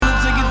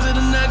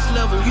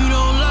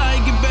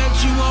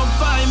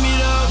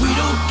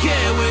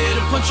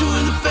punch you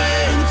in the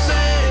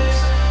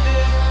face.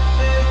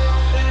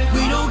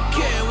 We don't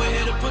care, we're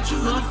here to punch you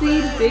in the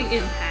Mossy face. Big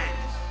Impact.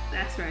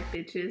 That's right,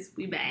 bitches.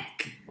 We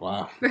back.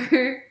 Wow.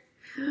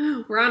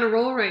 We're on a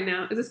roll right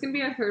now. Is this going to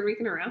be our third week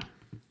in a row?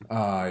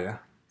 Yeah.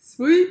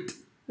 Sweet.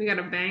 We got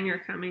a banger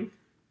coming.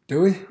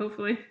 Do we?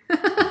 Hopefully.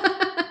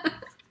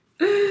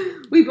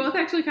 We both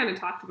actually kind of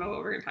talked about what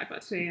we're going to talk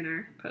about today in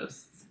our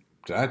posts.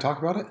 Did I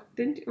talk about it?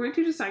 Weren't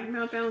you just talking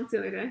about balance the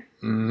other day?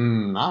 I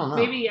don't know.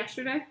 Maybe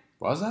yesterday?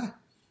 Was I?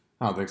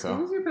 I don't think What so.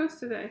 was your post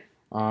today?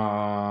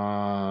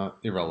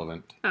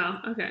 Irrelevant. Oh,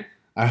 okay.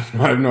 I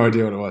have no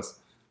idea what it was.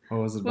 What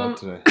was it about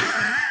today?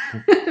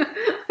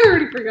 I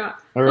already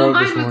forgot. I wrote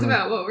Mine this was morning.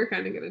 about what we're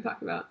kind of going to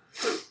talk about.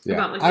 Yeah.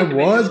 About, like, I was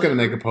individualism. going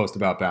to make a post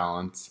about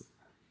balance.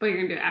 But you're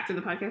going to do it after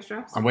the podcast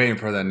drops? I'm waiting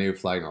for that new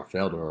flag nor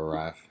fail to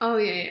arrive. Oh,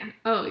 yeah.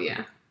 Oh,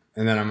 yeah.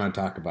 And then I'm going to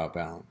talk about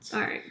balance.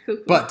 All right. Cool.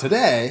 But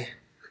today,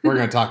 we're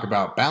going to talk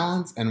about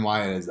balance and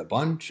why it is a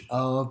bunch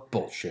of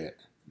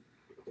bullshit.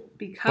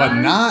 Because... But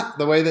not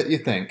the way that you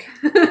think.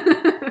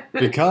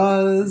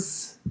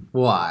 Because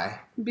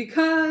why?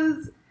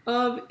 Because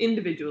of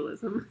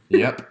individualism.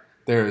 Yep.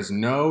 There is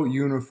no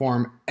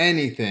uniform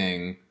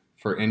anything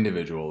for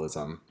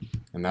individualism.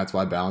 And that's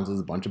why balance is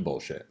a bunch of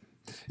bullshit.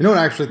 You know what,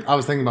 actually, I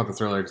was thinking about this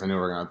earlier because I knew we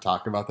were going to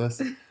talk about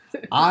this.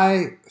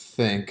 I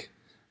think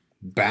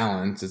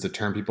balance is a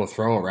term people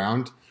throw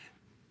around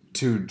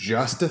to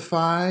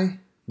justify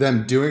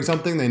them doing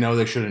something they know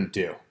they shouldn't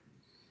do.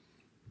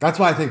 That's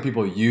why I think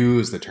people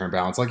use the term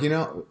balance. Like,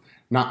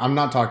 I'm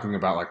not talking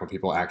about like when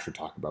people actually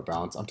talk about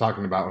balance. I'm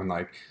talking about when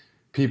like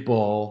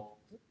people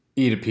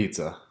eat a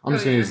pizza. I'm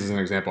just going to use this as an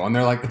example. And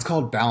they're like, it's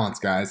called balance,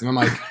 guys. And I'm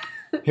like,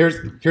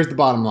 here's the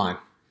bottom line.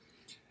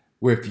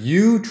 If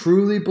you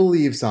truly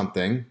believe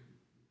something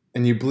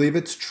and you believe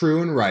it's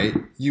true and right,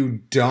 you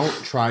don't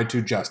try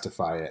to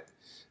justify it.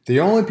 The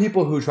only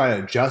people who try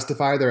to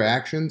justify their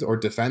actions or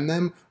defend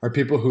them are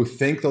people who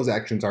think those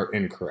actions are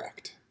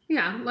incorrect.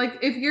 Yeah, like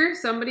if you're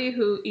somebody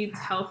who eats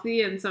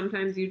healthy and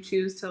sometimes you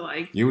choose to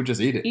like You would just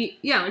eat it.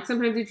 like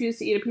sometimes you choose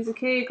to eat a piece of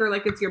cake or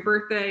like it's your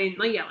birthday and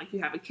like you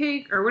have a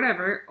cake or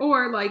whatever,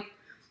 or like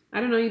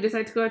I don't know, you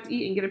decide to go out to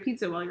eat and get a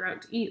pizza while you're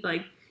out to eat,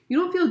 like you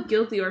don't feel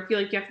guilty or feel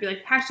like you have to be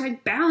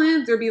like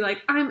 #balance or be like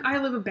I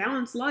live a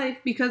balanced life,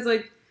 because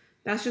like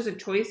that's just a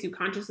choice you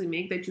consciously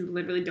make that you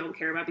literally don't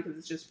care about because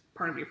it's just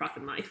part of your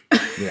fucking life.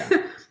 Yeah.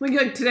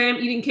 like today I'm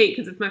eating cake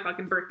because it's my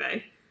fucking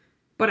birthday.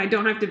 But I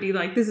don't have to be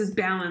like, this is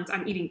balance.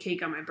 I'm eating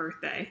cake on my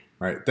birthday.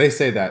 Right. They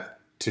say that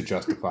to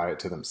justify it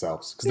to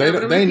themselves. Because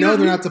Yeah, they know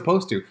they're not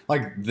supposed to.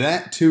 Like,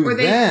 that to them. Or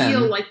they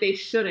feel like they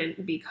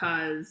shouldn't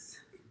because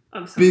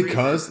of some reason.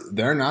 Because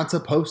they're not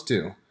supposed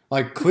to.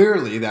 Like,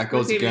 clearly that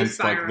goes Maybe against,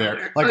 like, spiral their...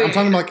 there. Like, Oh, I'm yeah,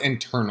 talking yeah. about, like,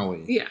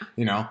 internally.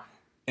 Yeah.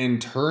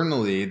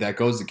 Internally, that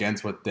goes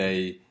against what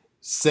they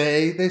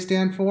say they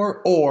stand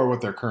for or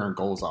what their current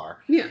goals are.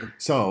 Yeah.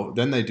 So,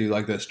 then they do,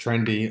 like, this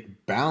trendy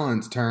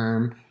balance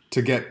term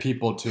to get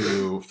people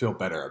to feel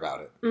better about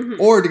it. Mm-hmm.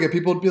 Or to get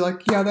people to be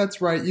like, yeah, that's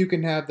right, you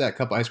can have that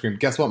cup of ice cream.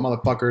 Guess what,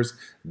 motherfuckers?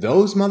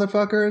 Those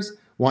motherfuckers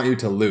want you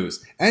to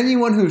lose.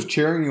 Anyone who's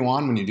cheering you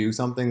on when you do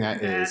something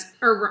that is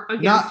or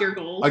against not your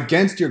goals.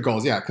 against your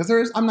goals, yeah, because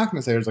I'm not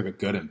going to say there's like a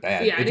good and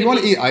bad. Yeah, if you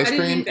want to eat ice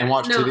cream and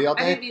watch TV all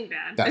I day, didn't mean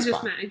bad. that's I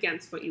just fine. meant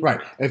against what you Right.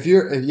 want. If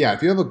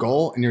you have a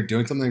goal and you're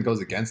doing something that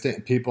goes against it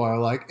and people are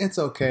like, it's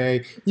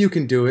okay, you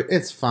can do it,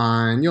 it's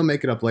fine, you'll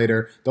make it up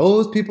later.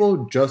 Those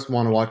people just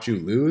want to watch you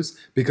lose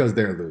because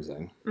they're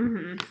losing.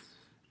 Mm-hmm.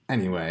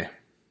 Anyway.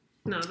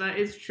 No, that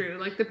is true.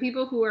 Like the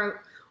people who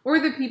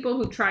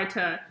try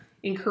to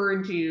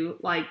encourage you,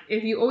 like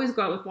if you always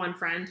go out with one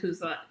friend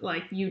who's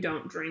like you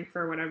don't drink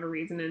for whatever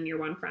reason and your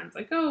one friend's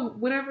like, oh,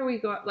 whenever we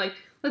go out, like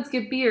let's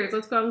get beers,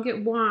 let's go out and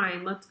get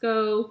wine, let's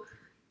go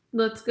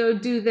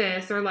do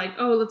this, or like,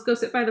 oh, let's go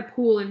sit by the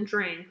pool and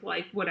drink,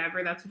 like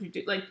whatever, that's what you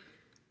do, like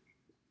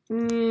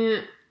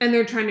and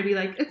they're trying to be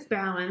like, it's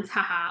balance,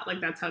 haha,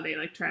 like that's how they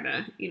like try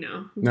to they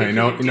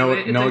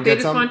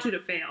just want you to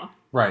fail.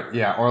 Right,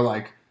 yeah, or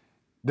like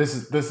this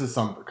is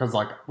some, because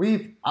like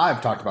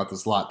I've talked about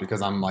this a lot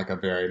because I'm like a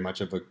very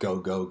much of a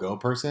go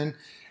person,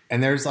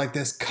 and there's like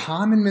this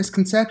common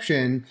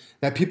misconception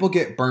that people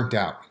get burnt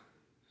out.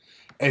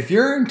 If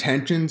your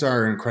intentions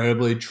are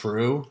incredibly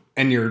true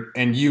and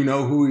you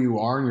know who you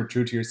are and you're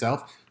true to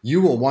yourself,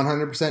 you will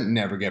 100%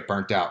 never get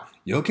burnt out.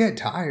 You'll get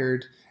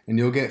tired and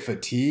you'll get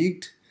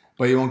fatigued,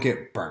 but you won't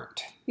get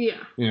burnt. Yeah.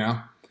 You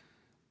know?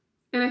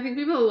 And I think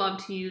people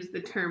love to use the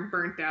term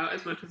burnt out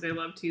as much as they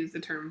love to use the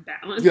term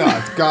balance. Yeah,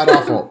 it's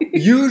god-awful.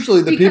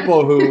 Usually the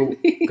people who...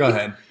 Go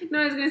ahead. No,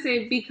 I was going to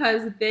say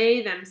because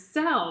they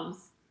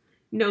themselves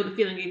know the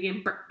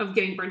feeling of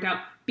getting burnt out,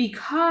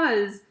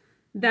 because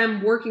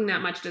them working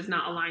that much does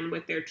not align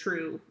with their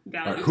true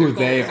values. Who or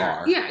they goals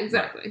are. Yeah,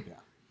 exactly. Right,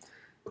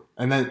 yeah.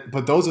 And then,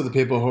 but those are the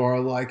people who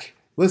are like,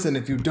 listen,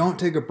 if you don't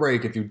take a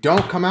break, if you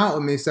don't come out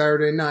with me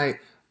Saturday night,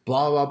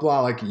 blah, blah,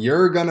 blah, like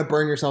you're going to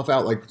burn yourself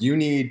out. Like you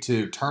need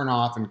to turn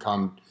off and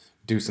come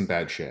do some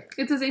bad shit.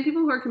 It's the same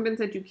people who are convinced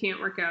that you can't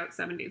work out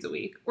 7 days a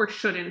week or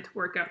shouldn't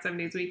work out 7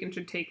 days a week and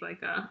should take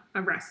like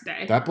a rest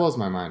day. That blows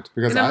my mind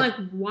because and I'm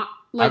like, what?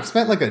 Like, I've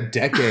spent like a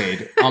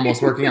decade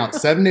almost working out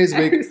 7 days a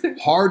week,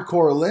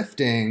 hardcore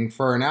lifting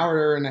for an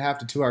hour and a half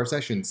to 2 hour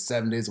sessions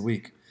 7 days a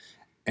week.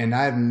 And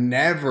I've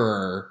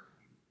never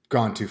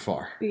gone too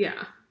far.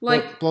 Yeah.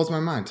 Like, that blows my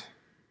mind.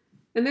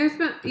 And there's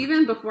been,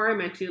 even before I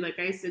met you, like,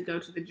 I used to go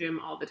to the gym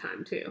all the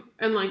time, too.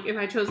 And, like, if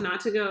I chose not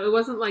to go, it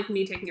wasn't, like,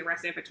 me taking a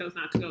rest day. If I chose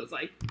not to go, it was,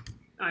 like,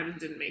 I just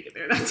didn't make it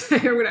there that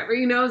day or whatever.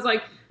 You know, it was,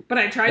 like, but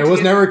I tried to. It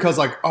was never because,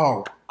 like,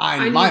 oh,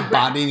 my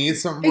body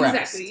needs some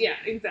rest. Exactly, yeah,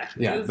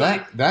 exactly. Yeah, it was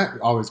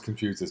that always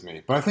confuses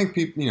me. But I think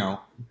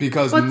people,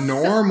 because But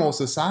normal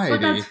society.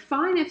 But that's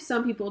fine if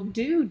some people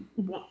do.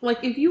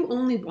 Like, if you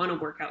only want to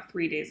work out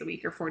 3 days a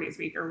week or 4 days a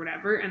week or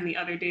whatever, and the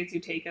other days you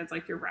take as,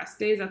 like, your rest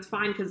days, that's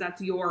fine because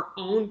that's your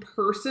own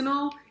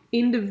personal,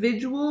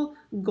 individual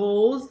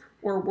goals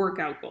or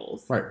workout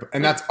goals. Right,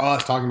 and that's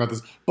us talking about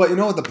this. But you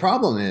know what the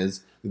problem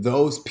is?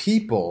 Those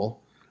people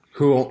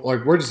who,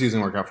 like, we're just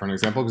using workout for an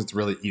example because it's a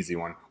really easy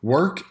one.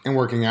 Work and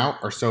working out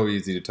are so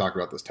easy to talk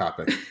about this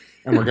topic.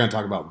 And we're going to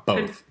talk about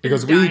both.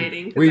 Because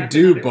we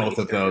do both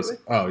of those.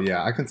 Oh,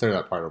 yeah, I consider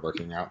that part of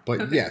working out.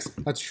 But Okay. yes,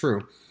 that's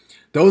true.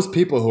 Those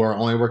people who are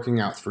only working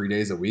out 3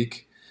 days a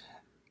week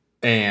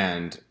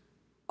and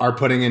are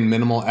putting in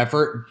minimal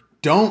effort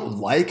don't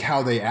like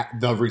how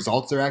the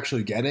results they're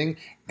actually getting,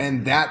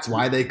 and that's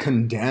why they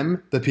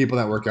condemn the people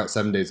that work out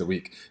 7 days a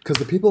week. Because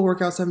the people who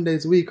work out 7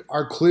 days a week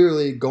are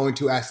clearly going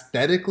to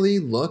aesthetically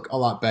look a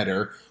lot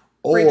better,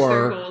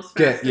 or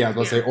get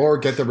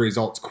the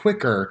results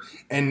quicker.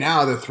 And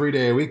now the 3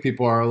 day a week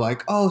people are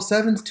like, oh,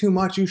 7's too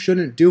much, you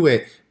shouldn't do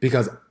it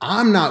because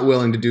I'm not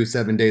willing to do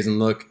 7 days and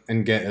look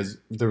and get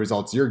the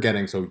results you're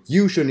getting, so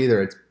you shouldn't either.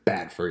 It's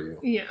bad for you.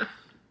 Yeah.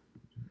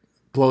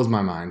 Blows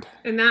my mind.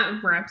 And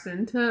that wraps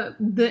into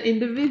the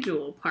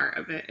individual part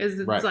of it. Is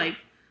it's Right. like,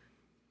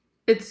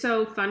 it's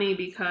so funny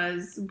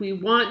because we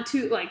want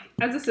to, like,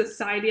 as a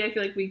society, I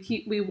feel like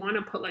we want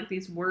to put, like,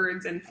 these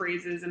words and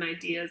phrases and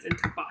ideas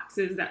into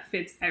boxes that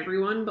fits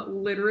everyone, but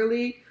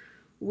literally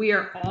we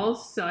are all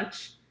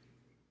such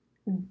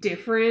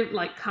different,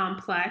 like,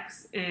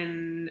 complex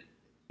and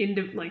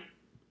like,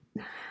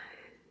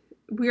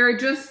 we are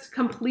just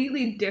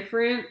completely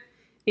different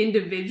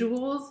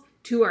individuals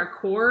to our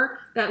core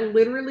that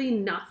literally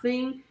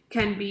nothing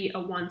can be a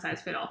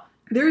one-size-fits-all.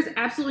 There's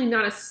absolutely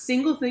not a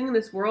single thing in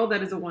this world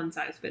that is a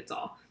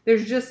one-size-fits-all.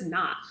 There's just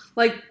not.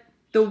 Like,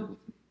 can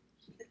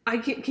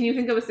you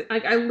think of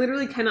I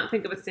literally cannot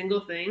think of a single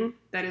thing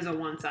that is a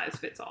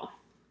one-size-fits-all.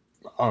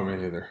 Oh, me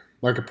neither.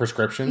 Like a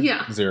prescription?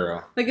 Yeah.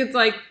 0. Like, it's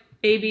like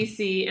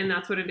ABC and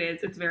that's what it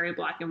is. It's very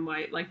black and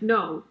white. Like,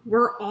 no,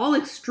 we're all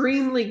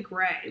extremely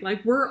gray.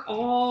 Like, we're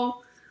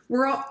all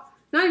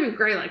not even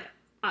gray, like,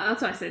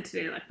 that's what I said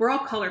today. Like, we're all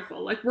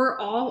colorful. Like, we're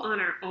all on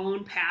our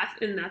own path,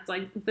 and that's,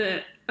 like,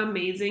 the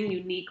amazing,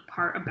 unique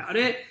part about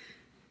it.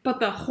 But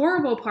the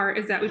horrible part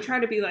is that we try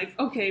to be like,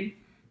 okay,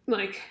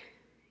 like,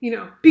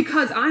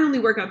 because I only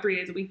work out 3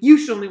 days a week, you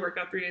should only work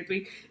out 3 days a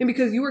week. And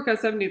because you work out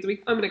 7 days a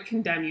week, I'm going to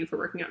condemn you for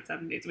working out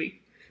 7 days a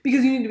week.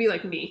 Because you need to be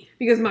like me.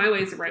 Because my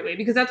way is the right way.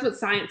 Because that's what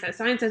science says.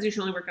 Science says you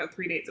should only work out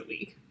 3 days a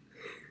week.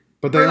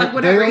 But they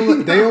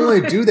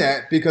only do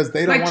that because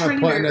they don't Like want to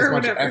put in as much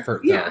whatever.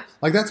 effort, though. Yeah.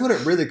 Like, that's what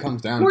it really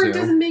comes down Or to. it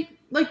doesn't make,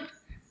 like,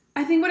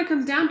 I think what it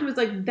comes down to is,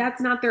 like, that's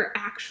not their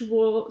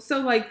actual, so,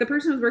 like, the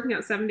person who's working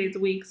out 7 days a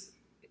week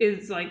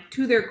is, like,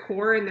 to their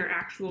core and their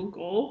actual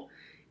goal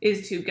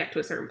is to get to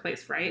a certain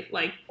place, right?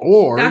 Like,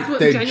 or that's what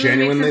they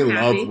genuinely makes them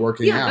love happy.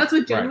 working out. Yeah, that's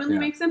what genuinely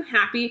Right, yeah. makes them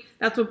happy.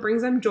 That's what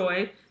brings them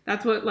joy.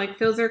 That's what, like,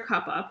 fills their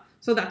cup up.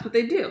 So that's what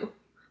they do.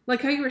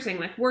 Like how you were saying,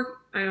 like,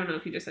 work, I don't know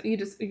if you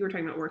were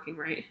talking about working,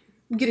 right?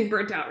 Getting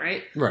burnt out,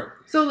 right? Right.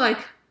 So, like,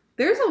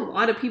 there's a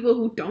lot of people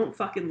who don't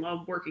fucking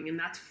love working, and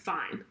that's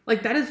fine.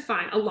 Like, that is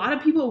fine. A lot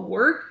of people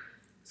work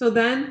so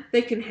then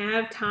they can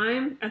have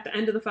time at the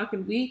end of the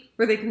fucking week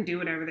where they can do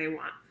whatever they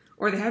want.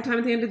 Or they have time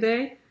at the end of the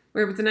day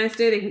where if it's a nice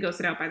day, they can go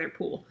sit out by their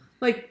pool.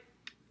 Like,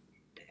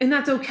 and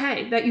that's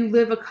okay. That you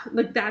live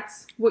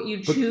that's what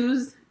you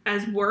choose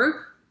as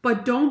work.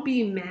 But don't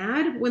be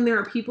mad when there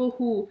are people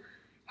who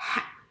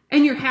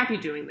and you're happy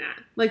doing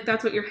that. Like,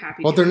 that's what you're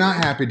happy Well, doing. they're not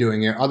happy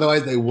doing it.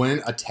 Otherwise, they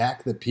wouldn't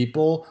attack the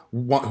people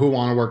who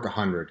want to work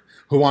 100,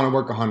 who want to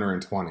work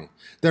 120.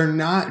 They're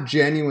not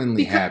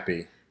genuinely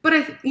happy. But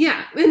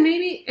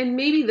and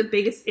maybe the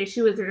biggest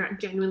issue is they're not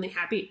genuinely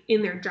happy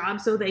in their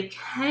job, so they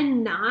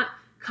cannot,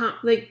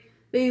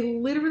 they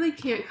literally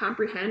can't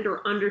comprehend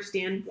or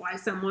understand why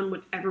someone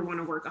would ever want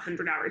to work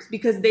 100 hours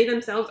because they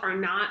themselves are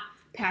not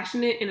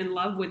passionate and in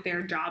love with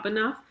their job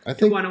enough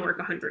to want to work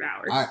 100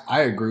 hours.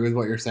 I agree with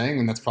what you're saying,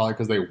 and that's probably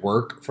because they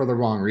work for the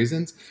wrong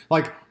reasons.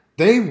 Like,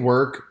 they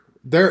work,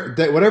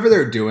 whatever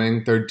they're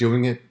doing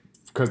it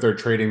because they're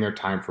trading their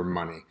time for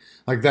money.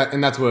 Like that,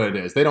 and that's what it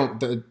is.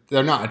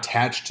 They're not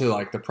attached to,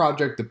 like, the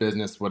project, the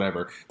business,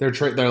 whatever. They're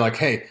like,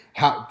 hey,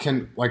 how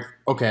can, like,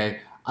 okay,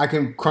 I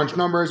can crunch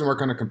numbers and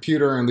work on a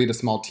computer and lead a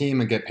small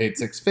team and get paid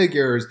 6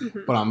 figures,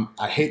 but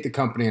I hate the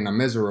company and I'm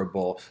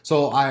miserable.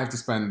 So I have to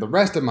spend the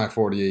rest of my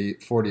 40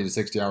 to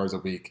 60 hours a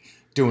week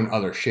doing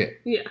other shit.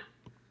 Yeah.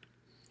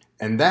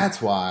 And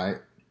that's why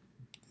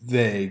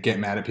they get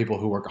mad at people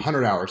who work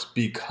 100 hours,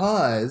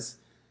 because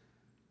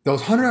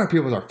those 100-hour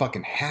people are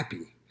fucking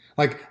happy.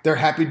 Like, they're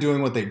happy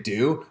doing what they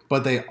do,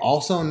 but they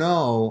also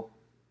know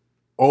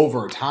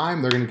over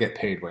time they're going to get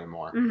paid way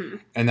more.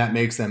 And that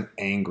makes them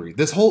angry.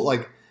 This whole,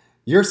 like,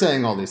 you're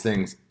saying all these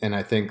things, and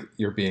I think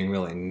you're being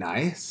really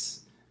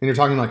nice, and you're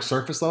talking like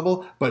surface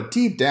level, but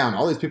deep down,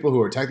 all these people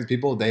who attack these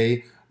people,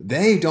 they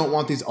don't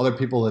want these other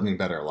people living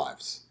better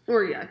lives.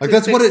 Or yeah, like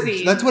that's what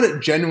it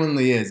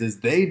genuinely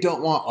is they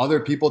don't want other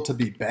people to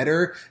be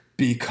better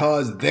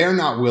because they're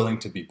not willing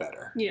to be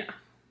better. Yeah.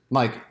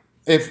 Like,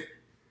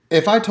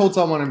 if I told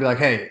someone and be like,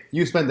 hey,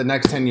 you spend the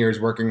next 10 years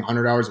working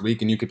 100 hours a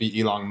week and you could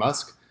be Elon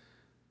Musk,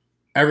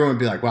 everyone would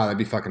be like, wow, that'd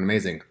be fucking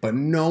amazing. But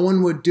no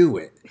one would do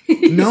it.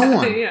 No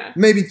one. Yeah.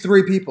 Maybe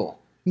 3 people.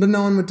 But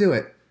no one would do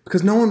it.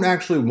 Because no one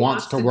actually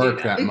wants to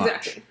work that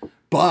exactly. much.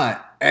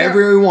 But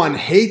everyone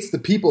hates the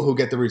people who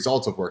get the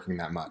results of working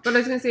that much. But I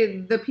was going to say,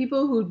 the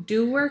people who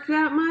do work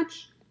that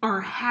much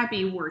are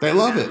happy working they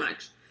love that it.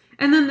 much.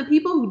 And then the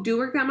people who do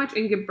work that much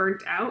and get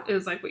burnt out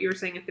is like what you were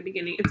saying at the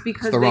beginning. It's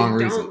because the they wrong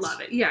don't reasons. love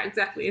it. Yeah,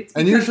 exactly. It's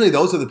and usually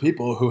those are the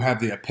people who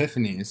have the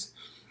epiphanies.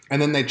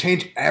 And then they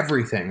change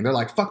everything. They're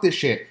like, fuck this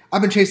shit.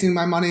 I've been chasing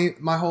my money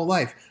my whole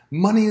life.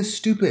 Money is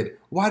stupid.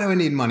 Why do I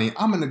need money?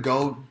 I'm going to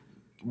go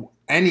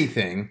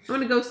anything. I'm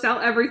going to go sell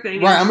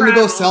everything. Right, I'm going to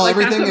go sell like,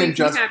 everything and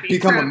just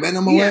become a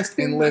minimalist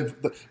yeah, and live.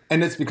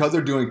 And it's because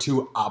they're doing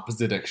 2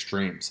 opposite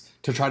extremes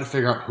to try to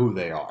figure out who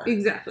they are.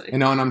 Exactly. You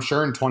know, and I'm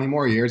sure in 20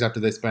 more years after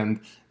they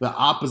spend the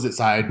opposite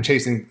side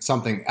chasing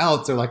something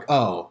else, they're like,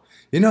 oh,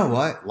 you know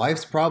what?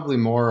 Life's probably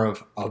more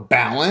of a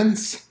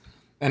balance.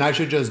 And I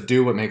should just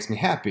do what makes me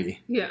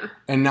happy. Yeah.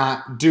 And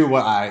not do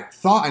what I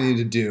thought I needed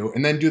to do.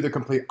 And then do the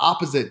complete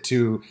opposite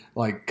to,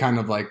 like, kind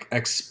of, like,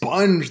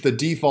 expunge the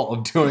default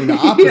of doing the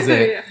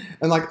opposite. Yeah.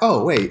 And, like,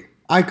 oh, wait.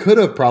 I could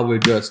have probably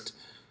just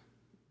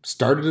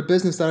started a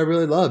business that I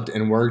really loved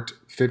and worked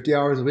 50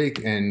 hours a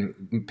week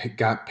and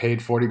got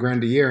paid 40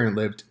 grand a year and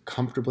lived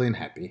comfortably and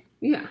happy.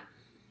 Yeah.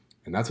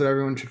 And that's what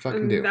everyone should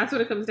fucking do. That's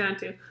what it comes down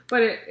to.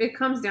 But it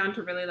comes down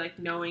to really, like,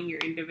 knowing your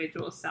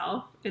individual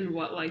self and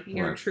what, like,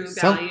 your true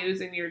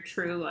values and your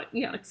true, like,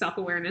 like,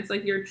 self-awareness,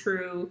 like, your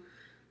true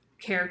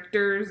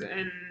characters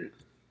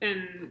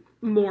and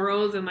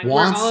morals and, like,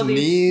 wants, where all of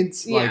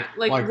these, needs,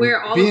 like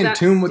where all be of that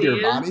in tune with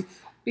stands, your body.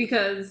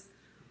 Because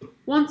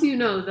once you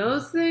know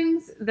those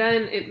things,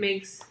 then it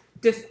makes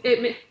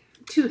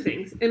 2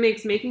 things. It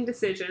makes making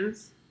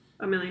decisions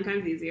a million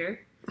times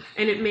easier.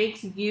 And it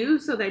makes you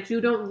so that you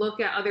don't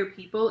look at other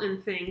people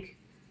and think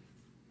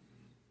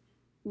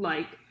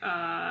like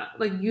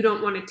you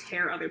don't want to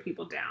tear other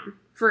people down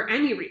for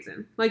any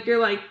reason. Like, you're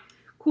like,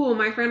 cool,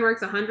 my friend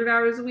works 100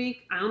 hours a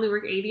week. I only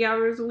work 80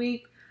 hours a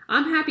week.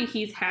 I'm happy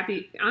he's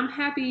happy. I'm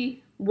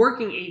happy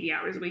working 80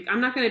 hours a week.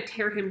 I'm not going to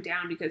tear him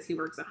down because he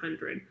works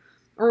 100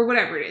 or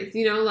whatever it is.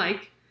 You know,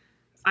 like,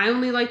 I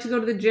only like to go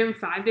to the gym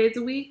 5 days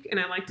a week and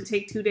I like to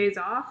take 2 days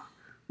off.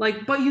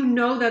 Like, but you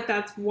know that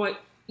that's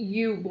what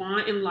you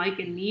want and like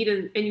and need,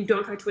 and you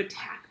don't try to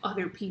attack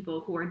other people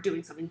who are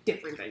doing something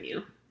different than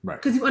you.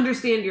 Right. Because you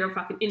understand you're a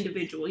fucking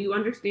individual. You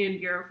understand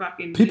you're a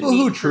fucking people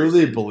who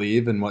truly person.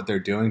 believe in what they're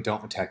doing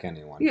don't attack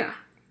anyone. Yeah.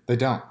 They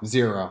don't.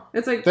 Zero.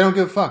 It's like, they don't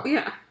give a fuck.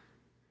 Yeah.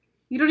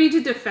 You don't need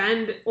to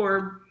defend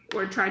or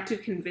try to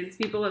convince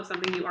people of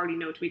something you already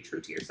know to be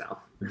true to yourself.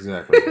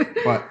 Exactly.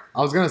 But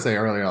I was going to say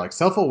earlier, like,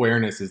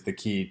 self-awareness is the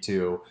key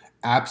to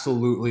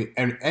absolutely,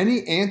 and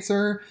any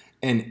answer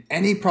and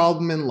any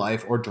problem in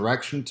life or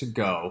direction to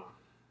go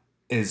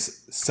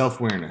is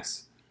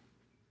self-awareness.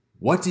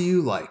 What do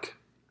you like?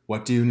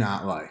 What do you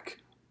not like?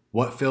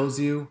 What fills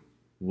you?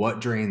 What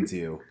drains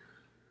you?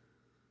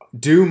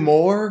 Do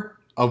more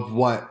of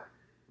what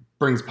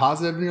brings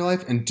positive in your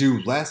life and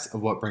do less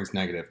of what brings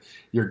negative.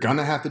 You're going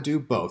to have to do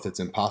both.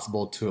 It's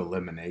impossible to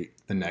eliminate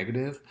the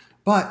negative,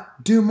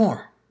 but do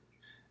more.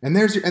 And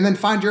then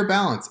find your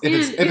balance.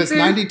 If it's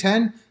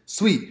 90-10,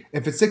 sweet.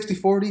 If it's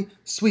 60-40,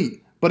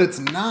 sweet. But it's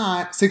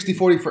not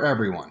 60-40 for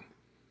everyone.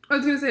 I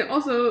was going to say,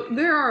 also,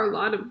 there are a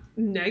lot of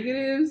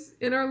negatives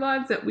in our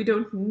lives that we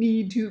don't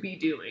need to be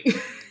doing.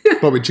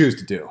 But we choose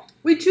to do.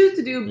 We choose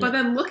to do, but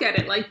then look at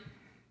it. Like,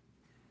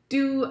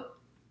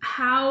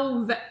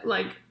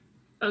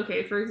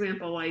 okay, for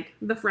example, like,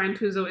 the friend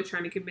who's always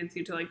trying to convince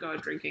you to, like, go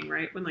out drinking,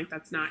 right? When, like,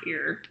 that's not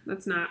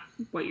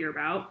what you're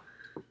about.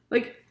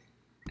 Like,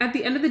 at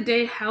the end of the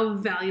day, how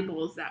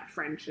valuable is that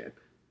friendship?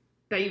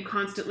 That you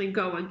constantly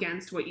go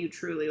against what you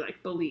truly,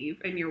 like,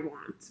 believe and your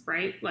wants,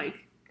 right? Like,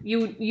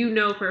 you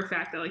know for a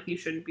fact that, like, you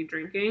shouldn't be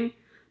drinking,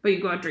 but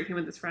you go out drinking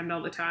with this friend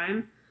all the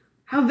time.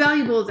 How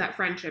valuable is that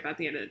friendship at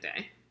the end of the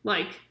day?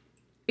 Like,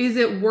 is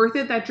it worth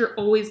it that you're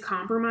always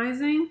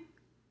compromising?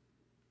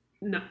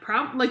 No,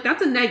 like,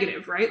 that's a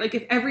negative, right? Like,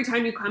 if every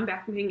time you come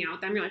back from hanging out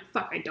with them, you're like,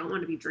 fuck, I don't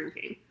want to be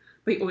drinking,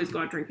 but you always go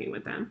out drinking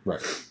with them.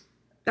 Right.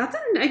 that's a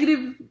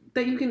negative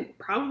that you can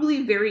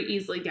probably very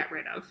easily get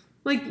rid of.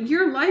 Like,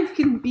 your life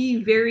can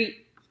be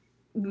very,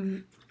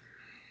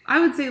 I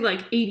would say,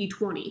 like,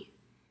 80-20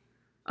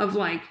 of,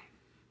 like,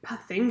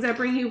 things that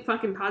bring you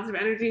fucking positive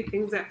energy,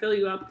 things that fill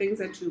you up, things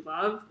that you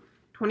love,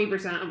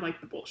 20% of, like,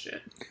 the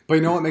bullshit. But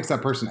you know what makes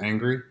that person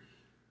angry?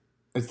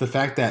 It's the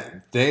fact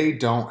that they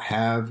don't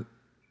have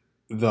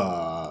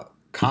the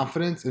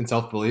confidence and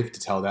self-belief to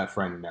tell that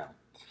friend no.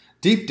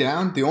 Deep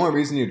down, the only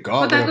reason you'd go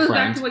out But that with a goes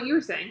friend... back to what you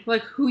were saying.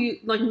 Like, who you,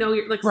 like, know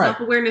your, like, Right.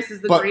 self-awareness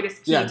is the But,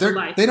 greatest key yeah, to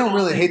life. they don't all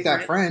really things, hate that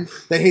right? friend.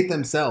 They hate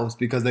themselves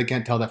because they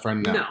can't tell that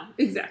friend no. No,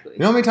 exactly. You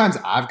know how many times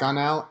I've gone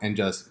out and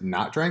just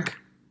not drank?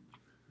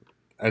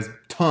 As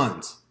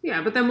tons.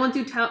 Yeah, but then once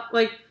you tell,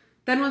 like,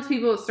 then once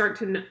people start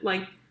to,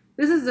 like,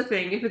 this is the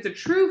thing. If it's a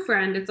true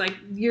friend, it's like,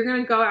 you're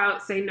going to go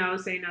out, say no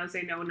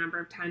a number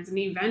of times, and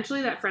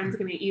eventually that friend's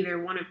going to either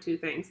one of two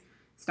things.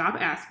 Stop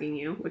asking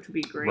you, which would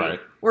be great. Right.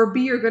 Or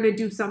B, you're going to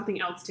do something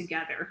else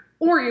together.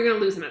 Or you're going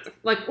to lose them as a,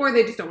 like, or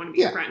they just don't want to be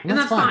Yeah, a friend. and And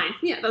that's that's fine. fine.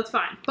 Yeah, that's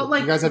fine. But,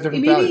 like, You guys have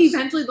different maybe values.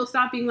 eventually they'll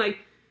stop being like,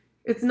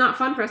 it's not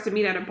fun for us to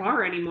meet at a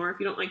bar anymore if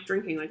you don't like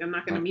drinking. Like, I'm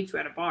not going to meet you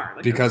at a bar.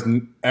 Like, Because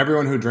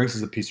everyone who drinks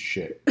is a piece of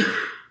shit.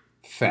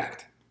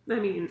 Fact. I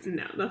mean,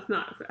 no, that's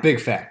not a fact.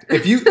 Big fact.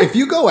 If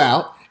you go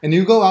out and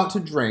you go out to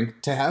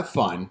drink to have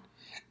fun,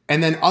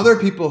 and then other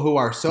people who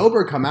are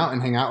sober come out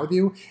and hang out with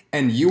you,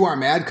 and you are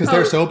mad because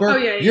they're sober,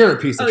 you're a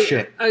piece of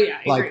shit. Oh, yeah,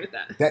 I Like, agree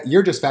with that.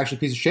 You're just factually a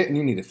piece of shit, and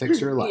you need to fix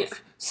your life. Yeah.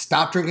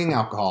 Stop drinking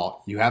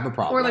alcohol. You have a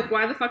problem. Or, like,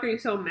 why the fuck are you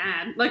so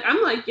mad? Like,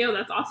 I'm like, yo,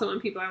 that's awesome when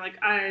people are like,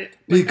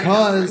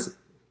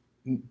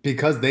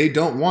 because they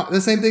don't want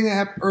the same thing that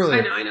happened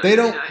earlier. I know, They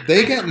don't. I know,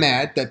 They I get know.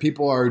 mad that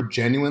people are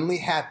genuinely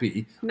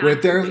happy Not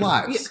with their drinking.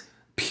 lives. Yeah.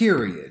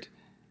 Period.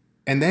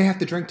 And they have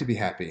to drink to be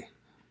happy.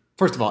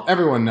 First of all,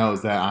 everyone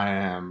knows that I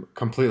am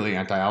completely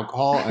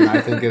anti-alcohol, and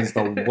I think it's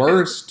the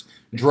worst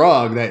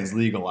drug that is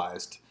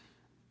legalized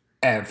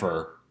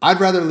ever. I'd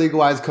rather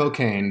legalize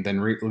cocaine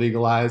than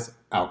legalize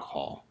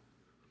alcohol.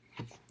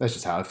 That's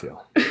just how I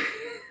feel.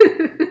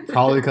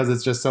 Probably because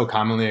it's just so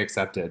commonly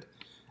accepted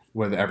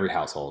with every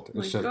household. It's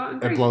Like, just, go out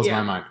and it drink, blows yeah.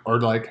 my mind. Or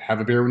like, have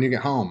a beer when you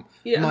get home.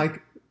 Yeah. I'm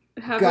like,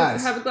 have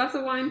guys, a glass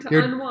of wine to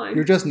you're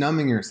unwind. just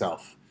numbing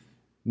yourself.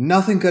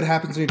 Nothing good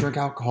happens when you drink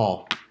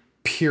alcohol.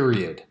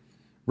 Period.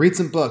 Read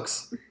some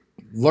books.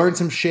 Learn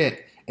some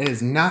shit. It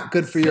is not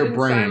good for Sit your in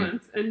brain.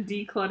 silence and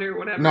declutter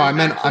whatever. No, I is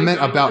meant actually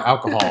going about on.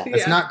 alcohol.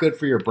 It's Yeah. not good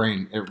for your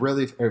brain. It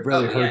really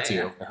Oh, hurts yeah,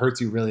 you. yeah. It hurts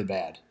you really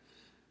bad.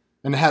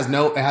 And it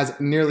has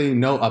nearly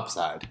no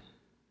upside.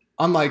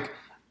 Unlike,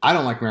 I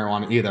don't like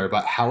marijuana either,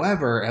 but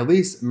however, at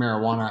least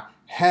marijuana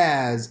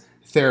has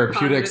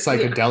therapeutic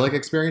Positive, yeah. psychedelic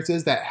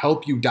experiences that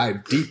help you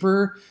dive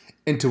deeper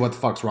into what the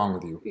fuck's wrong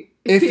with you.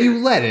 If Yeah. you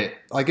let it,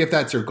 like if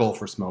that's your goal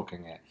for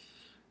smoking it.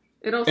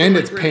 It also, And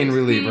like, it's pain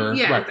relieves reliever.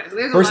 Yeah, right. exactly.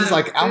 There's a Versus lot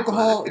like of- there's a lot of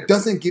alcohol therapy.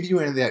 doesn't give you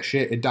any of that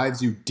shit. It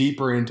dives you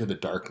deeper into the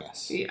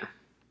darkness Yeah,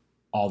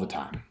 all the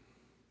time.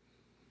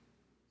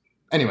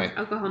 Anyway,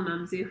 alcohol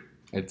numbs you.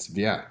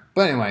 yeah.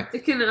 But anyway,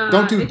 It can.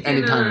 don't do it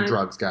any can, kind of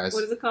drugs, guys.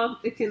 What is it called?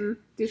 It can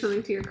do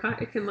something to your cut.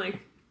 It can, like,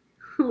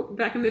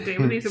 back in the day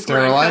when they used to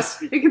Sterilize?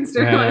 cuts, it can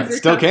sterilize Yeah, your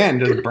still cuts. can,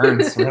 just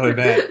burns really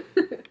bad.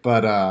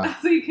 But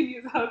So you can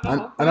use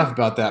alcohol. enough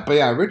about that. But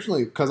yeah,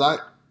 originally, because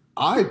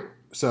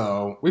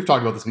so we've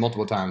talked about this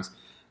multiple times,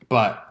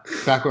 but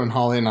back when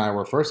Holly and I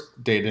were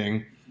first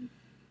dating,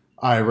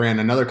 I ran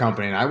another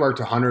company and I worked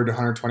 100 to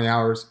 120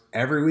 hours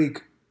every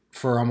week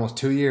for almost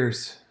 2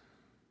 years.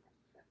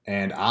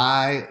 And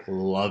I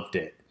loved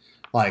it.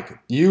 Like,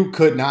 you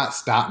could not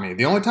stop me.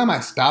 The only time I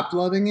stopped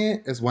loving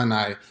it is when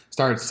I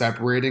started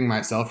separating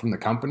myself from the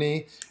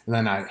company, and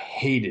then I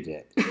hated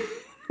it.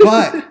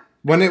 But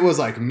when it was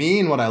like me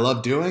and what I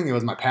loved doing, it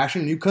was my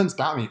passion, you couldn't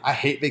stop me. I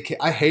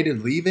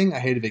hated leaving. I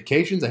hated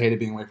vacations. I hated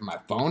being away from my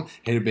phone.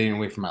 Hated being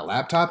away from my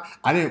laptop.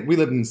 We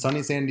lived in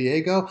sunny San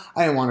Diego.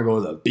 I didn't want to go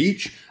to the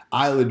beach.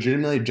 I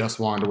legitimately just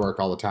wanted to work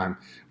all the time.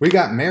 We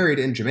got married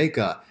in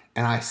Jamaica,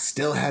 and I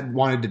still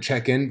wanted to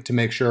check in to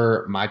make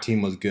sure my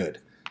team was good.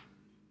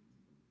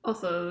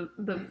 Also,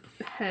 the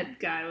head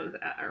guy was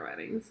at our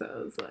wedding, so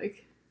it was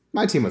like,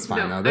 My team was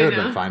fine, No, though. They I would have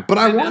been know. fine. But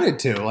I I know. wanted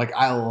to. Like,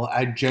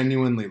 I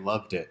genuinely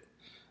loved it.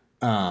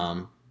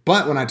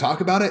 But when I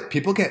talk about it,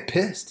 people get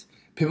pissed.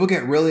 People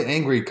get really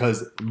angry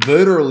because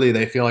literally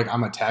they feel like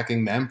I'm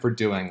attacking them for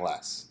doing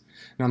less.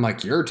 And I'm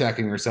like, you're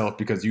attacking yourself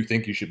because you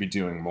think you should be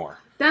doing more.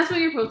 that's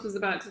what your post was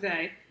about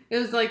today. It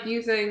was like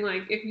you saying,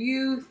 like, if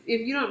you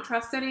don't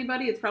trust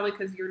anybody, it's probably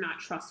because you're not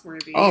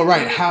trustworthy. Oh,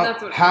 right. And How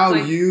that's what it how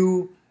was, like,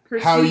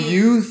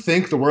 you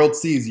think the world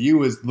sees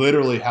you is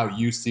literally how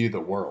you see the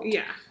world.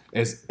 Yeah.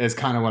 Is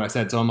kind of what I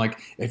said. So I'm like,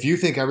 if you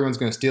think everyone's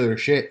going to steal your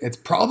shit, it's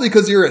probably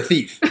because you're a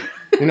thief.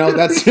 You know,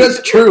 that's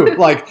just true.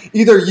 Like,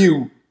 either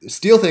you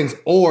steal things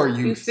or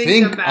you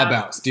think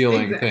about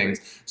stealing exactly.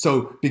 things.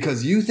 So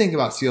because you think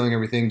about stealing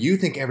everything, you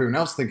think everyone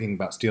else thinking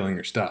about stealing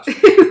your stuff.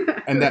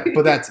 And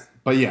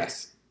but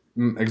yes,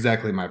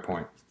 exactly my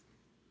point.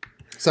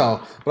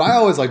 So, but I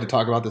always like to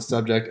talk about this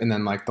subject, and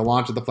then like the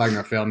launch of the Flag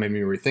Nor Fail made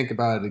me rethink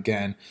about it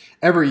again.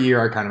 Every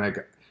year I kind of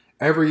make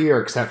every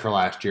year except for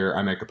last year,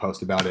 I make a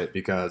post about it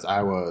because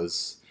I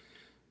was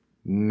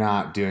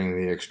not doing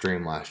the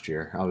extreme last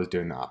year. I was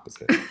doing the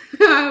opposite.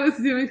 I was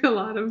doing a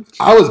lot of.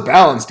 I was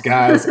balanced,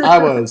 guys. I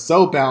was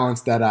so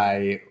balanced that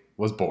I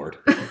was bored,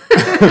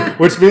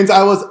 which means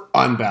I was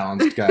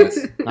unbalanced, guys.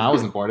 No, I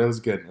wasn't bored. It was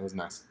good. It was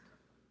nice.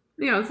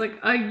 Yeah, it was like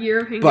a year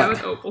of hanging out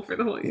with Opal for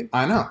the whole year.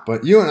 I know,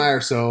 but you and I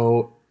are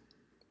so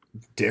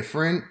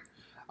different.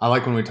 I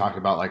like when we talk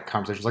about like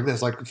conversations like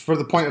this, like for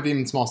the point of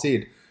even Small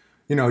Seed.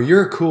 You know,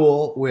 you're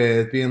cool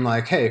with being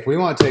like, hey, if we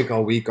want to take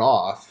a week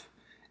off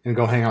and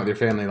go hang out with your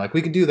family, like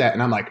we could do that.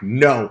 And I'm like,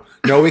 no,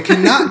 we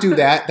cannot do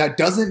that. That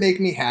doesn't make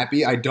me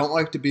happy. I don't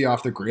like to be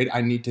off the grid. I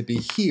need to be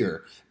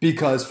here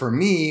because for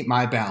me,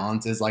 my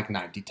balance is like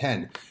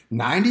 90-10.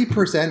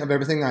 90% of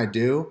everything I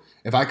do,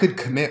 if I could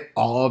commit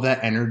all of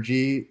that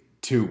energy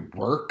to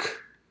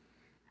work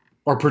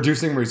or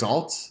producing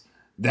results,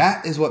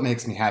 that is what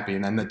makes me happy.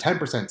 And then the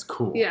 10% is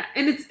cool. Yeah.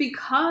 And it's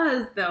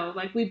because, though,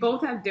 like, we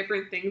both have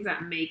different things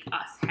that make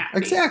us happy.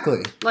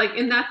 Exactly. Like,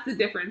 and that's the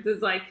difference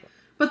is, like,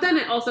 but then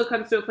it also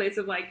comes to a place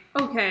of, like,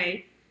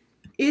 okay,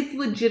 it's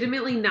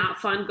legitimately not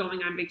fun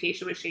going on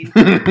vacation with Shane for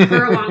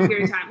a long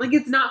period of time. Like,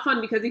 it's not fun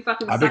because he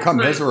fucking sucks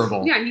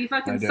miserable. Yeah, he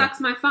fucking sucks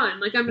my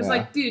fun. Like, I'm just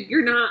like, dude,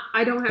 you're not,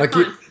 I don't have like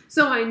fun.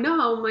 So I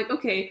know, I'm like,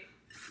 okay,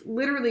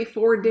 literally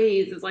 4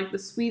 days is, like, the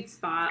sweet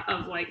spot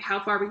of, like, how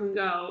far we can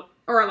go.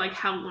 Or, like,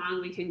 how long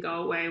we can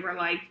go away where,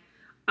 like,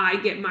 I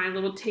get my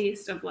little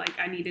taste of, like,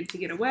 I needed to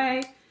get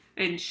away.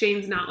 And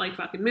Shane's not, like,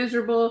 fucking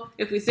miserable.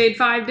 If we stayed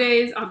 5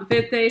 days, on the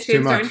 5th day,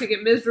 Shane's starting to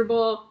get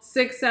miserable.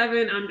 6,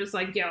 7, I'm just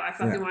like, yo, I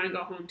fucking want to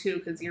go home, too,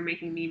 because you're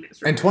making me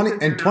miserable.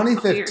 In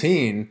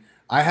 2015,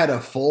 I had a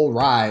full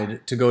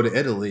ride to go to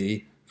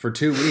Italy for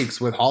 2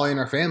 weeks with Holly and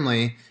our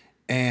family.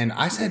 And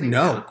I said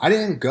no. I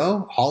didn't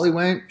go. Holly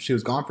went. She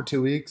was gone for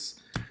 2 weeks.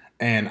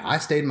 And I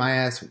stayed my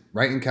ass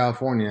right in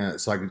California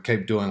so I could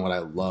keep doing what I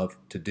love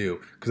to do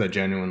because I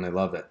genuinely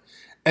love it.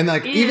 And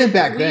like even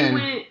back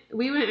then,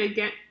 we went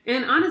again.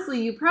 And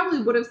honestly, you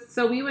probably would have.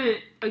 So we went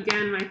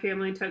again. My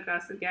family took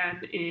us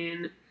again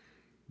in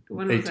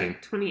when was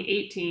that?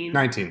 2018,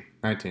 19.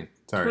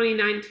 Sorry,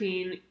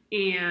 2019,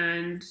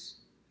 and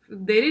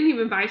they didn't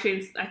even buy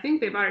Shane's. I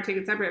think they bought our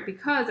ticket separate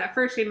because at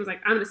first Shane was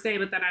like, "I'm gonna stay,"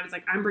 but then I was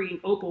like, "I'm bringing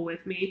Opal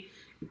with me."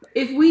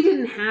 If we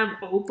didn't have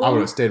Opal, I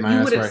would have stayed my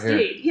ass right here.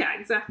 Yeah,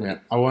 exactly. Yeah,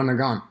 I wouldn't have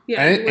gone.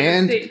 Yeah,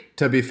 and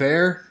to be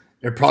fair,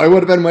 it probably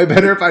would have been way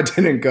better if I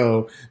didn't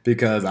go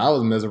because I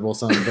was miserable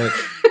son of a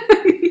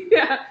bitch.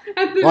 Yeah,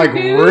 like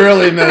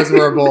really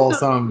miserable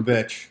son of a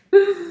bitch.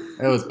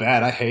 It was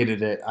bad. I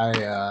hated it.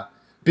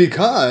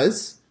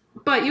 Because.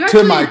 But you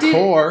actually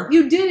core,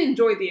 you did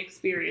enjoy the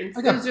experience.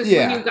 It was just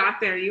when you got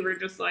there, you were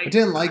just like, I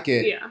didn't like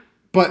it. Yeah.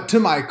 But to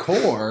my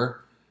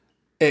core,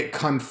 it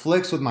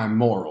conflicts with my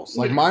morals.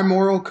 Like my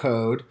moral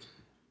code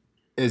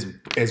is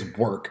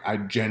work. I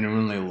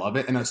genuinely love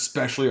it. And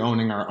especially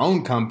owning our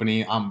own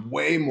company, I'm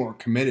way more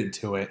committed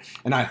to it.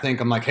 And I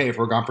think I'm like, hey, if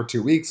we're gone for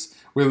 2 weeks,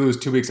 we lose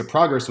 2 weeks of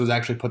progress, which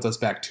actually puts us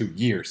back 2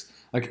 years.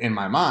 Like in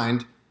my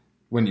mind,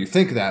 when you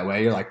think that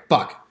way, you're like,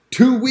 fuck,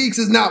 2 weeks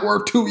is not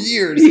worth 2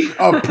 years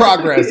of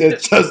progress.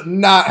 It's just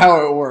not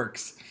how it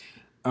works.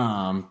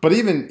 But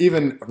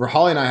even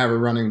Holly and I have a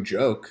running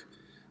joke,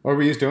 or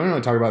we used to, I don't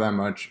really talk about that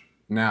much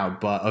now,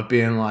 but of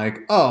being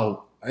like,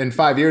 oh, in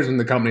 5 years when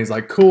the company's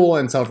like cool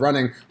and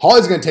self-running,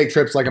 Holly's gonna take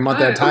trips like a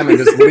month at a time and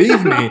just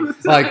leave me.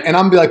 Like, and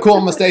I'm gonna be like, cool,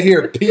 I'm gonna stay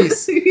here,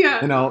 peace.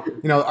 Yeah. You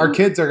know, our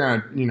kids are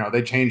gonna,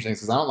 they change things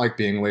because I don't like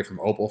being away from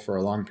Opal for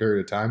a long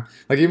period of time.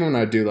 Like even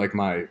when I do like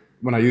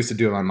when I used to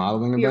do my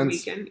modeling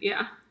events,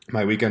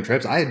 my weekend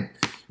trips, I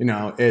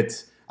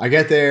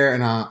get there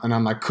and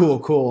I'm like,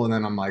 cool, and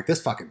then I'm like,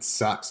 this fucking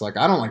sucks. Like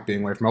I don't like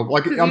being away from Opal.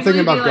 Like I'm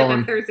thinking about going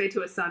a Thursday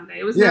to a Sunday.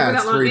 It was never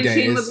that long. 3 and days.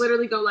 Shane would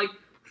literally go like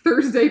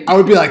Thursday. I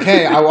would be like,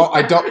 hey,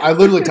 I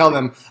literally tell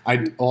them, I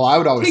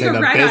would always say the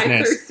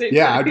business.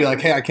 Yeah, I'd be like,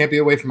 hey, I can't be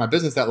away from my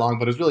business that long,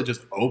 but it's really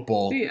just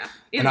Opal. Yeah.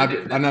 And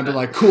I'd be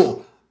like,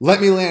 cool,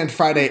 let me land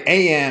Friday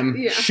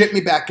a.m., ship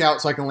me back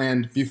out so I can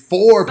land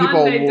before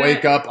people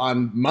wake up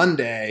on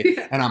Monday,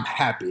 and I'm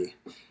happy.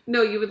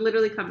 No, you would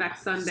literally come back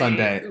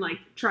Sunday. And, like,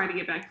 try to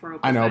get back for Opal.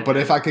 I know, but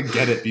if I could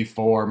get it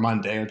before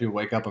Monday when people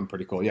wake up, I'm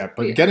pretty cool. Yeah,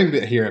 but getting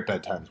here at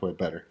bedtime is way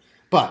better.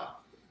 But,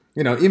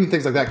 even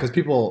things like that, because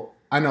people,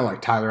 I know,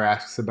 like, Tyler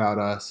asks about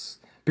us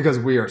because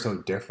we are so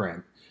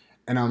different.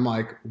 And I'm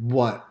like,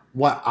 what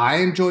I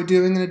enjoy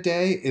doing in a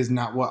day is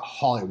not what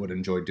Holly would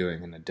enjoy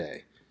doing in a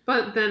day.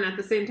 But then at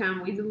the same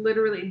time, we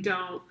literally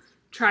don't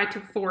try to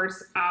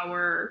force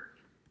our...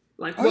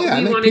 Like, what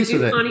we want to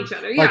do on each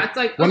other. Yeah, it's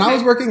like... When I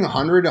was working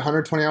 100 to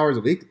 120 hours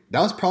a week, that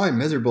was probably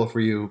miserable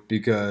for you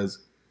because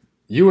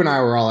you and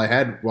I were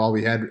all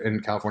we had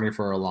in California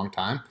for a long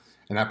time.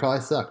 And that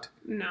probably sucked.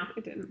 No,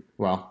 it didn't.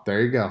 Well,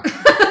 there you go.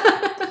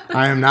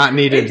 I am not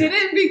needed. It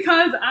didn't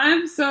because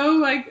I'm so,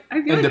 like...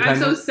 I feel like I'm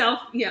so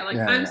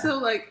so,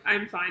 like,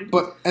 I'm fine.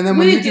 But, and then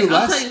when you do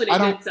less... I'll tell you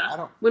what it did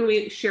suck. When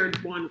we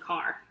shared one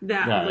car.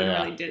 That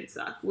literally did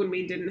suck. When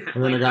we didn't have...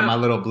 And then I got my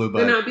little blue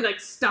bike. Then I'd be, like,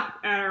 stuck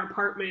at our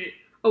apartment...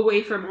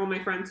 away from all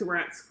my friends who were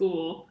at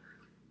school,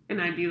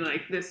 and I'd be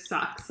like, this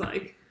sucks.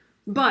 Like,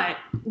 But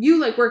you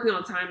like working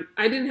all the time.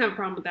 I didn't have a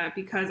problem with that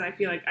because I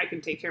feel like I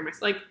can take care of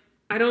myself. Like,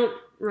 I don't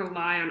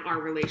rely on our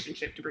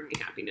relationship to bring me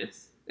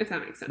happiness, if that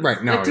makes sense.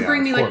 Right, no, like to yeah,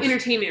 bring me of like course.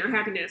 entertainment or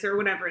happiness or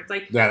whatever. It's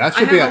like, Yeah, that I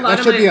should be have a lot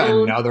of my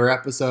own- another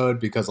episode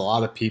because a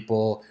lot of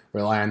people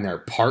rely on their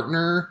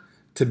partner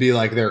to be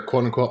like their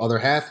quote unquote other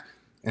half,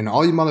 and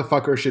all you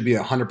motherfuckers should be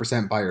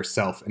 100% by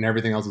yourself, and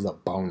everything else is a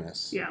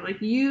bonus. yeah,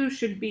 like you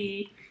should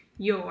be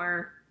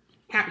your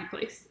happy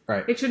place.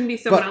 Right. It shouldn't be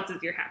someone But-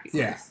 else's your happy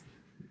place. Yeah.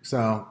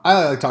 So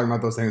I like talking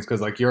about those things because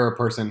like you're a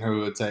person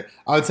who would say,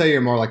 I would say you're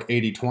more like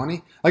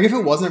 80-20. Like if it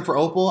wasn't for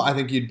Opal, I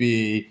think you'd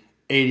be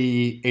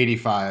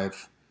 80-85%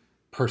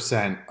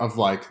 of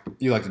like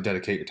you like to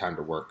dedicate your time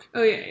to work.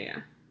 Oh yeah.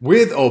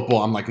 With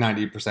Opal, I'm like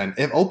 90%.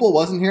 If Opal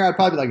wasn't here, I'd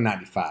probably be like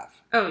 95.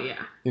 Oh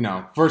yeah. You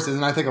know, versus,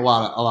 and I think a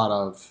lot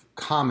of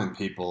common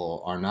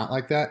people are not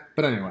like that.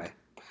 But anyway,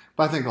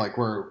 but I think like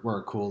we're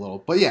a cool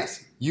little. But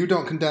yes, you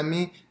don't condemn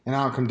me, and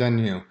I don't condemn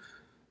you,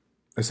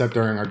 except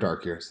during our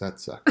dark years. That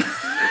sucks.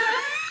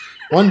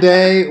 One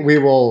day we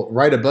will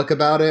write a book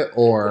about it,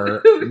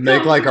 or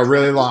make like a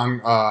really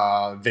long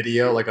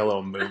video, like a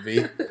little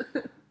movie,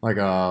 like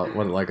a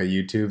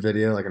YouTube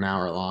video, like an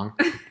hour long.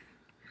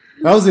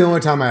 That was the only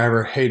time I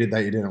ever hated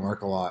that you didn't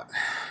work a lot.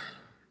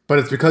 But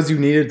it's because you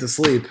needed to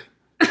sleep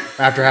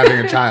after having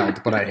a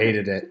child, but I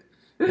hated it.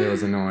 It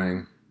was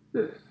annoying.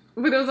 But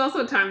it was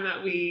also a time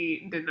that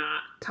we did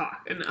not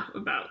talk enough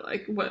about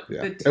like what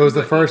Yeah. the It was the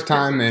what first each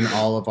time person- in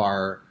all of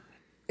our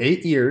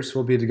 8 years,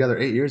 we'll be together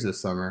 8 years this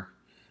summer,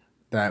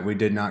 that we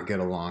did not get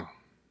along.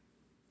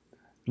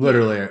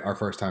 Literally our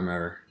first time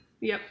ever.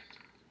 Yep.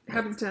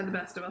 Happens to the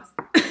best of us.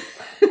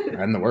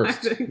 And the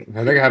worst. I think. I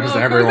think it happens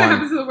to Of course everyone. it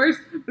happens to the worst,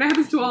 but it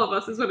happens to all of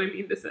us is what I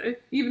mean to say.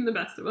 Even the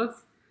best of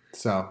us.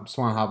 So, just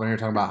want to hop in here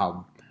talking about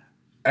how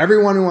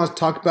everyone who wants to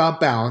talk about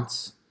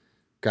balance,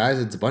 guys,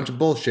 it's a bunch of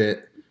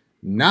bullshit.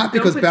 Not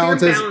because Don't put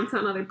balance your is balance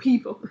on other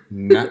people.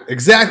 not,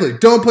 exactly.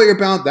 Don't put your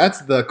balance.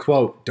 That's the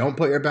quote. Don't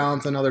put your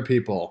balance on other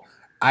people.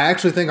 I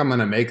actually think I'm going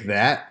to make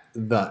that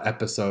the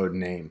episode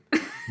name.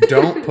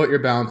 Don't put your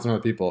balance on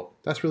other people.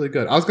 That's really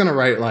good. I was going to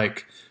write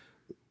like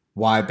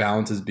why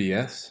balance is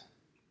BS,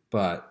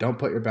 but don't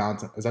put your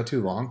balance. Is that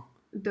too long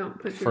Don't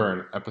put for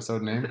an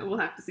episode name? We'll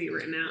have to see it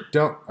right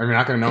now. I'm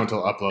not going to know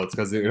until it uploads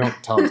because you don't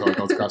tell until it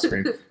goes across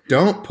screen.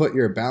 Don't put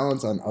your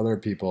balance on other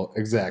people.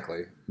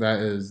 Exactly. That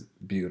is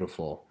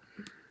beautiful.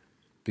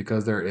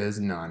 Because there is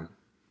none.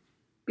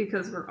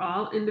 Because we're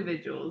all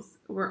individuals.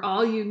 We're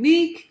all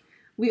unique.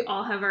 We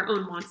all have our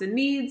own wants and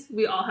needs.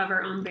 We all have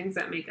our own things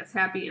that make us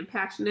happy and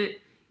passionate.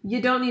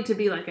 You don't need to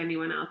be like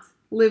anyone else.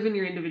 Live in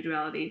your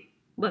individuality.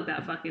 Let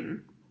that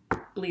fucking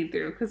bleed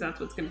through because that's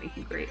what's going to make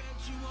you great.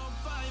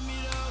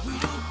 We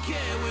don't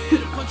care, we're here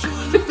to punch you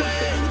in the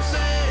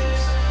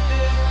face.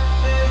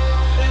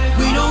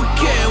 We don't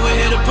care, we're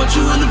here to punch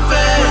you in the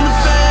face.